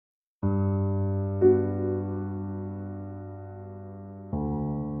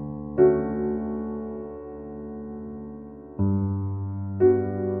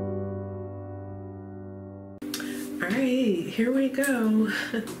here we go.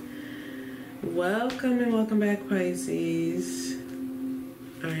 Welcome and welcome back, Pisces.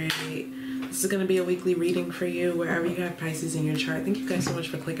 Alright, this is going to be a weekly reading for you wherever you have Pisces in your chart. Thank you guys so much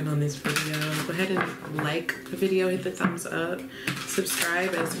for clicking on this video. Go ahead and like the video, hit the thumbs up,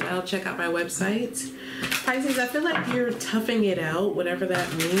 subscribe as well, check out my website. Pisces, I feel like you're toughing it out, whatever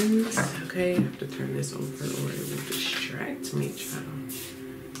that means. Okay, I have to turn this over or it will distract me, child.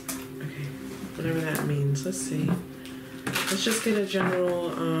 Okay, whatever that means. Let's see. Let's just get a general,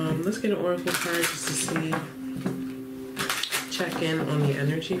 let's get an oracle card just to see. Check in on the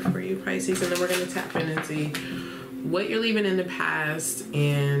energy for you, Pisces, and then we're going to tap in and see what you're leaving in the past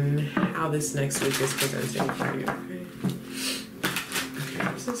and how this next week is presenting for you, okay?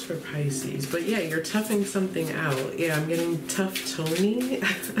 Okay, this is for Pisces, but yeah, you're toughing something out. Yeah, I'm getting tough Tony.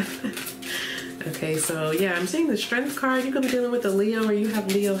 Okay, so yeah, I'm seeing the Strength card. You could be dealing with a Leo, or you have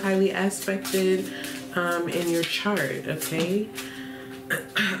Leo highly aspected in your chart, okay?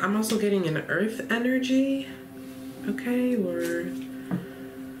 I'm also getting an Earth energy, okay, or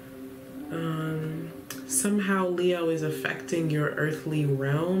somehow Leo is affecting your earthly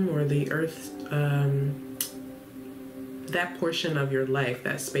realm or the earth, that portion of your life,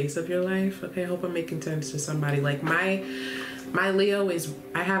 that space of your life, okay? I hope I'm making sense to somebody. Like my Leo is,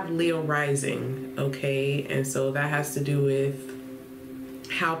 I have Leo rising, okay? And so that has to do with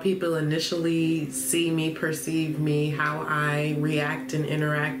how people initially see me, perceive me, how I react and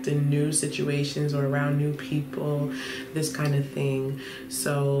interact in new situations or around new people, this kind of thing.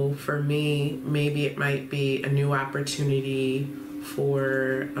 So for me, maybe it might be a new opportunity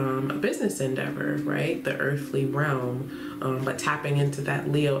for a business endeavor, right? The earthly realm, but tapping into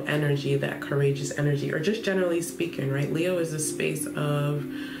that Leo energy, that courageous energy, or just generally speaking, right? Leo is a space of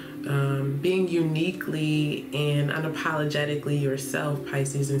being uniquely and unapologetically yourself,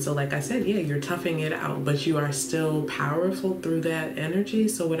 Pisces. And so like I said, yeah, you're toughing it out, but you are still powerful through that energy.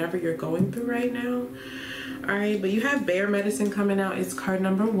 So whatever you're going through right now, all right, but you have Bear Medicine coming out. It's card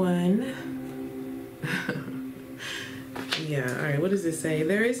number 1. Yeah, all right, what does it say?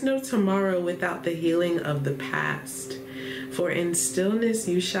 There is no tomorrow without the healing of the past, for in stillness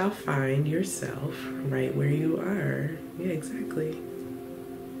you shall find yourself right where you are. Yeah, exactly.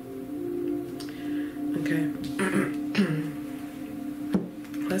 Okay.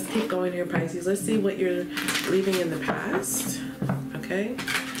 Let's keep going here, Pisces. Let's see what you're leaving in the past. Okay.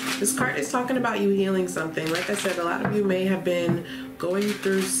 This card is talking about you healing something. Like I said, a lot of you may have been going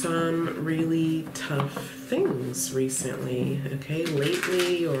through some really tough things recently, okay,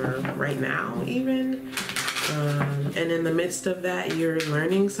 lately or right now even. And in the midst of that, you're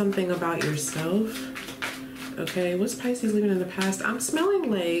learning something about yourself. Okay, what's Pisces leaving in the past? I'm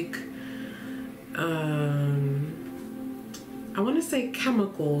smelling like I want to say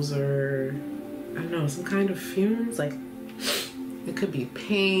chemicals, or I don't know, some kind of fumes. Like it could be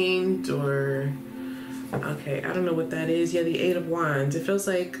paint, or okay, I don't know what that is. Yeah, the Eight of Wands. It feels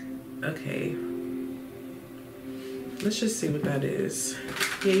like, okay, let's just see what that is.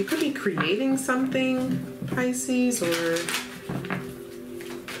 Yeah, you could be creating something, Pisces, or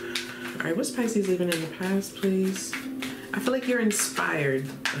all right, what's Pisces leaving in the past, please? I feel like you're inspired,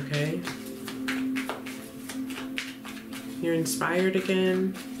 okay? You're inspired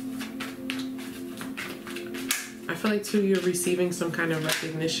again. I feel like too, you're receiving some kind of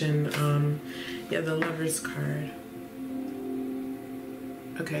recognition. Yeah, the Lover's card.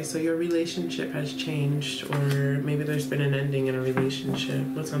 Okay, so your relationship has changed, or maybe there's been an ending in a relationship.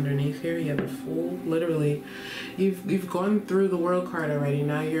 What's underneath here? Yeah, the Fool. Literally, you've gone through the World card already.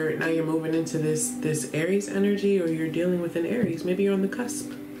 Now you're moving into this Aries energy, or you're dealing with an Aries. Maybe you're on the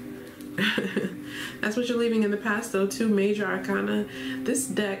cusp. That's what you're leaving in the past, though. 2 major arcana. This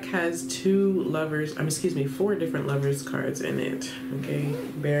deck has 4 different Lovers cards in it. Okay,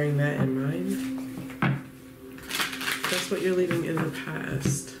 bearing that in mind. That's what you're leaving in the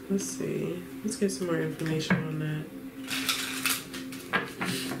past. Let's see. Let's get some more information on that.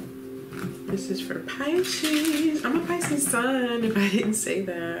 This is for Pisces. I'm a Pisces sun, if I didn't say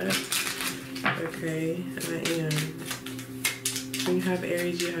that. Okay, I am. When you have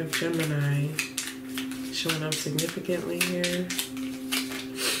Aries, you have Gemini showing up significantly here.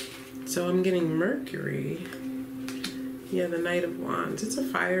 So I'm getting Mercury. Yeah, the Knight of Wands. It's a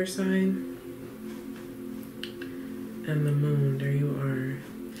fire sign. And the Moon, there you are.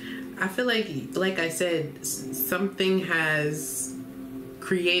 I feel like I said, something has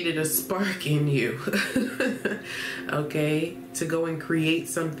created a spark in you. Okay? To go and create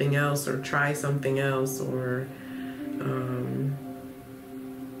something else, or try something else, or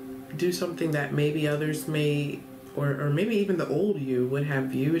do something that maybe others may, or maybe even the old you would have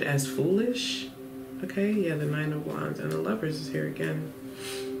viewed as foolish. Okay, yeah, the Nine of Wands, and the Lovers is here again.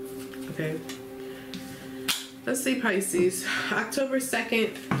 Okay. Let's see, Pisces. October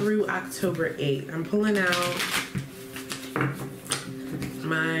 2nd through October 8th. I'm pulling out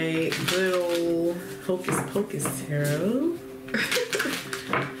my little Hocus Pocus tarot.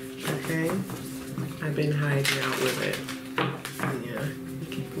 Okay. I've been hiding out with it. Yeah.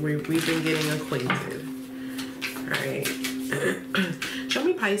 We've been getting acquainted. Alright. Show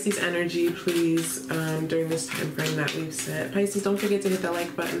me Pisces energy, please, during this time frame that we've set. Pisces, don't forget to hit the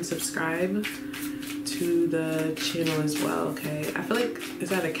like button, subscribe to the channel as well, okay? I feel like, is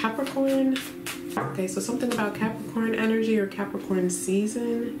that a Capricorn? Okay, so something about Capricorn energy or Capricorn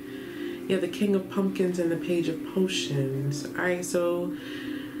season. Yeah, the King of Pumpkins and the Page of Potions. Alright, so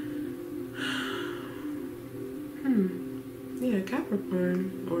yeah,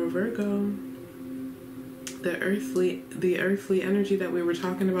 Capricorn or Virgo. The earthly energy that we were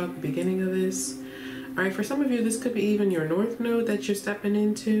talking about at the beginning of this. All right, for some of you, this could be even your North Node that you're stepping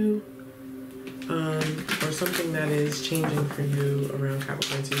into, or something that is changing for you around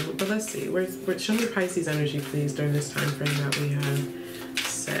Capricorn season. But let's see. Show me Pisces energy, please, during this time frame that we have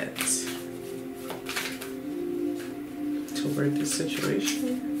set toward this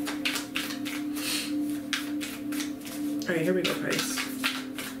situation. All right, here we go, Pisces.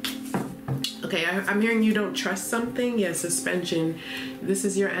 Okay, I'm hearing you don't trust something. Yeah, suspension. This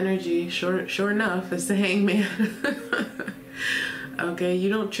is your energy. Sure enough, it's the Hangman. Okay, you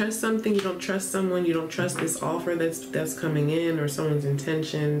don't trust something. You don't trust someone. You don't trust this offer that's coming in, or someone's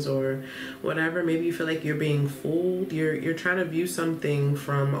intentions, or whatever. Maybe you feel like you're being fooled. You're trying to view something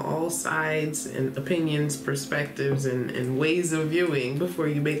from all sides and opinions, perspectives, and ways of viewing before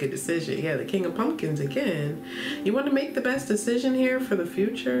you make a decision. Yeah, the King of Pumpkins again. You want to make the best decision here for the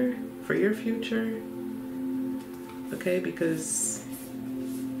future. For your future, okay, because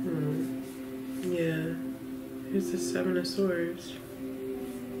yeah, here's the Seven of Swords.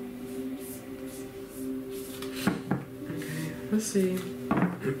 Okay, let's see.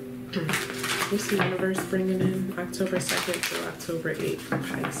 What's the universe bringing in October 2nd to October 8th for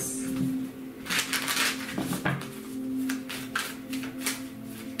Pisces?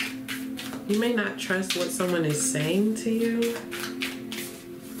 You may not trust what someone is saying to you.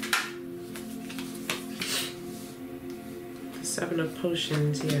 Seven of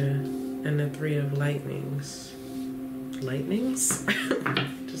Potions, yeah, and the Three of Lightnings. Lightnings?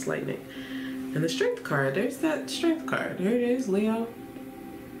 Just lightning. And the Strength card, there's that Strength card. Here it is, Leo.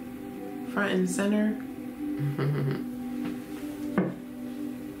 Front and center.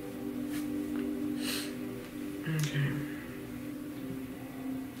 Okay.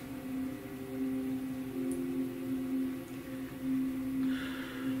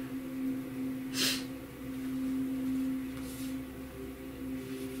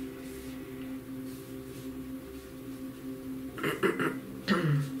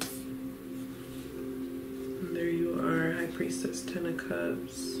 There you are, High Priestess, Ten of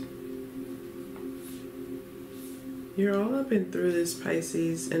Cups. You're all up and through this,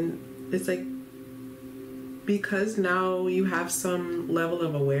 Pisces, and it's like, because now you have some level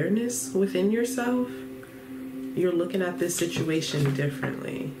of awareness within yourself, you're looking at this situation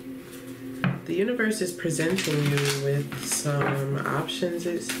differently. The universe is presenting you with some options,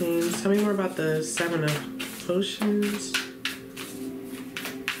 it seems. Tell me more about the Seven of Potions.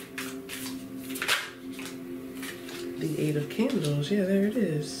 The Eight of Candles, yeah, there it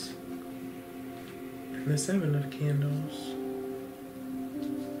is. And the Seven of Candles.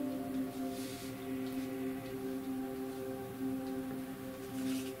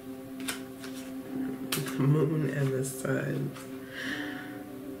 The Moon and the Sun.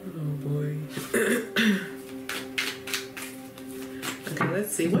 Oh boy. Okay,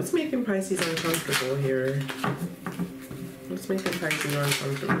 let's see. What's making Pisces uncomfortable here? What's making Pisces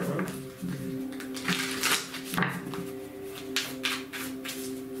uncomfortable?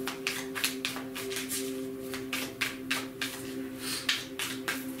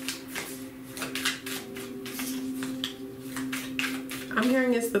 I'm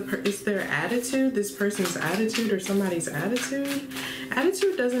hearing it's their attitude, this person's attitude or somebody's attitude.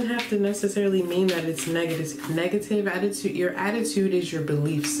 Attitude doesn't have to necessarily mean that it's negative attitude. Your attitude is your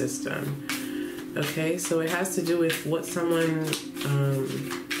belief system. Okay, so it has to do with what someone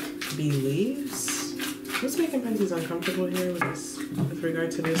believes. What's making Pisces uncomfortable here with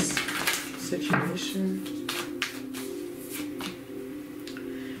regard to this situation?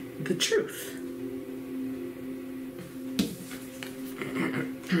 The Truth.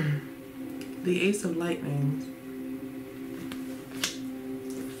 The Ace of Lightning.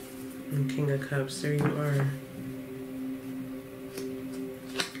 And King of Cups, there you are.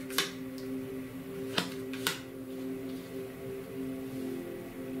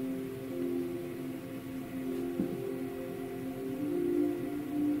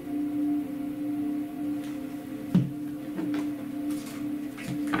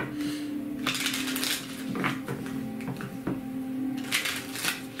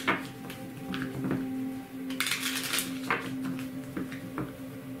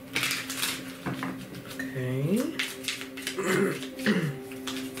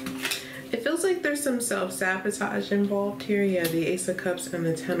 some self-sabotage involved here. Yeah, the Ace of Cups and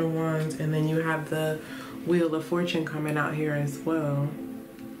the Ten of Wands. And then you have the Wheel of Fortune coming out here as well.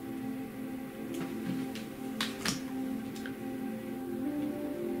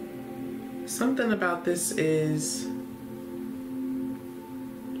 Something about this is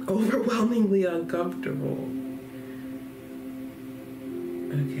overwhelmingly uncomfortable.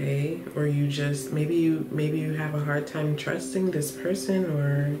 Okay, or you just maybe you have a hard time trusting this person,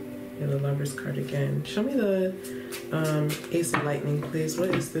 or the Lover's card again. Show me the Ace of Lightning, please. What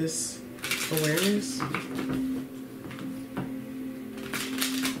is this? Awareness. Okay.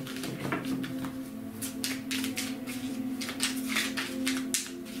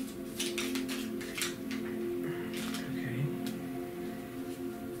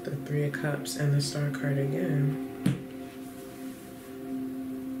 The Three of Cups and the Star card again.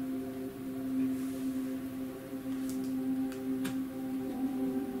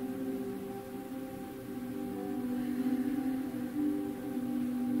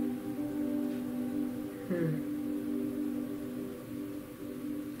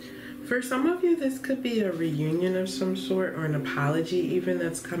 For some of you, this could be a reunion of some sort, or an apology even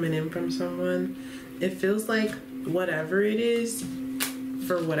that's coming in from someone. It feels like whatever it is,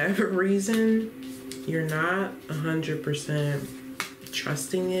 for whatever reason, you're not 100%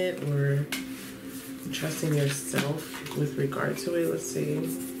 trusting it or trusting yourself with regard to it. Let's see.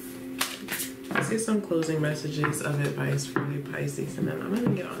 Let's see some closing messages of advice for you, Pisces, and then I'm going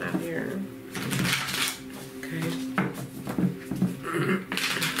to get on out here. Okay.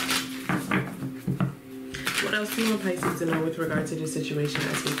 What else do you want Pisces to know with regard to this situation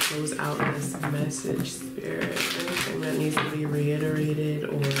as we close out this message, Spirit? Anything that needs to be reiterated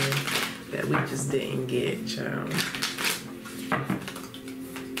or that we just didn't get, child?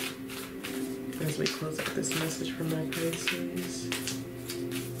 As we close out this message from my Pisces.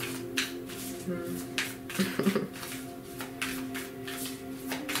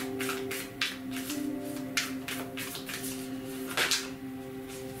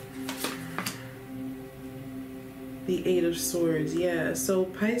 The Eight of Swords, yeah. So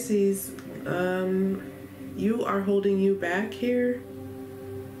Pisces, you are holding you back here.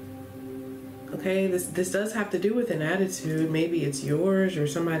 Okay, this does have to do with an attitude. Maybe it's yours or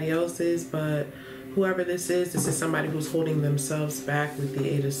somebody else's, but whoever this is somebody who's holding themselves back with the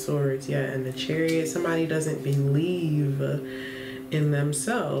Eight of Swords, yeah. And the Chariot, somebody doesn't believe in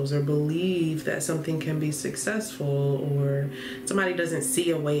themselves or believe that something can be successful, or somebody doesn't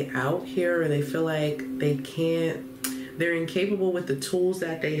see a way out here, or they feel like they're incapable with the tools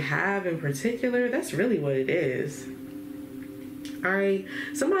that they have in particular. That's really what it is. All right,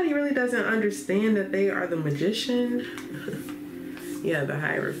 somebody really doesn't understand that they are the Magician. Yeah, the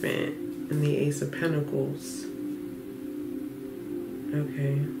Hierophant and the Ace of Pentacles.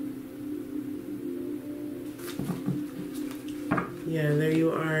 Okay. Yeah, there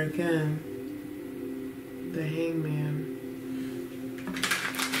you are again. The Hangman.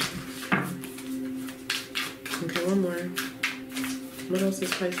 Okay, one more. What else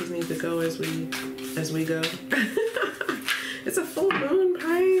does Pisces need to go as we go? It's a full moon,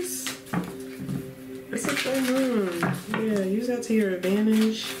 Pisces. It's a full moon. Yeah, use that to your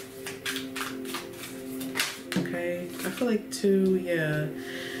advantage. Okay, I feel like too, yeah.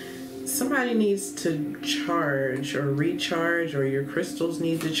 Somebody needs to charge or recharge, or your crystals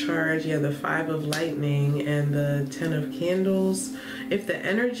need to charge. Yeah, the Five of Lightning and the Ten of Candles. If the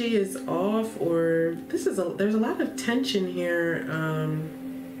energy is off, or there's a lot of tension here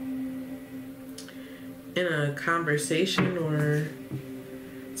in a conversation, or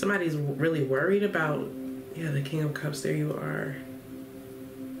somebody's really worried about, yeah, the King of Cups. There you are.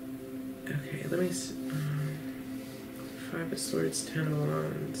 Okay, let me see. Five of Swords, Ten of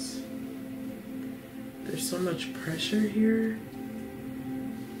Wands. There's so much pressure here.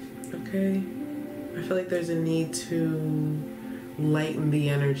 Okay. I feel like there's a need to lighten the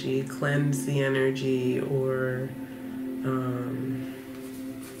energy, cleanse the energy, or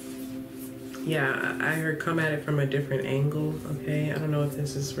yeah, I heard come at it from a different angle. Okay, I don't know what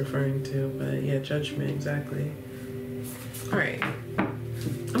this is referring to, but yeah, judgment, exactly. All right,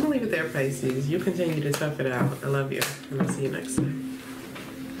 I'm gonna leave it there, Pisces. You continue to tough it out. I love you, and I'll see you next time.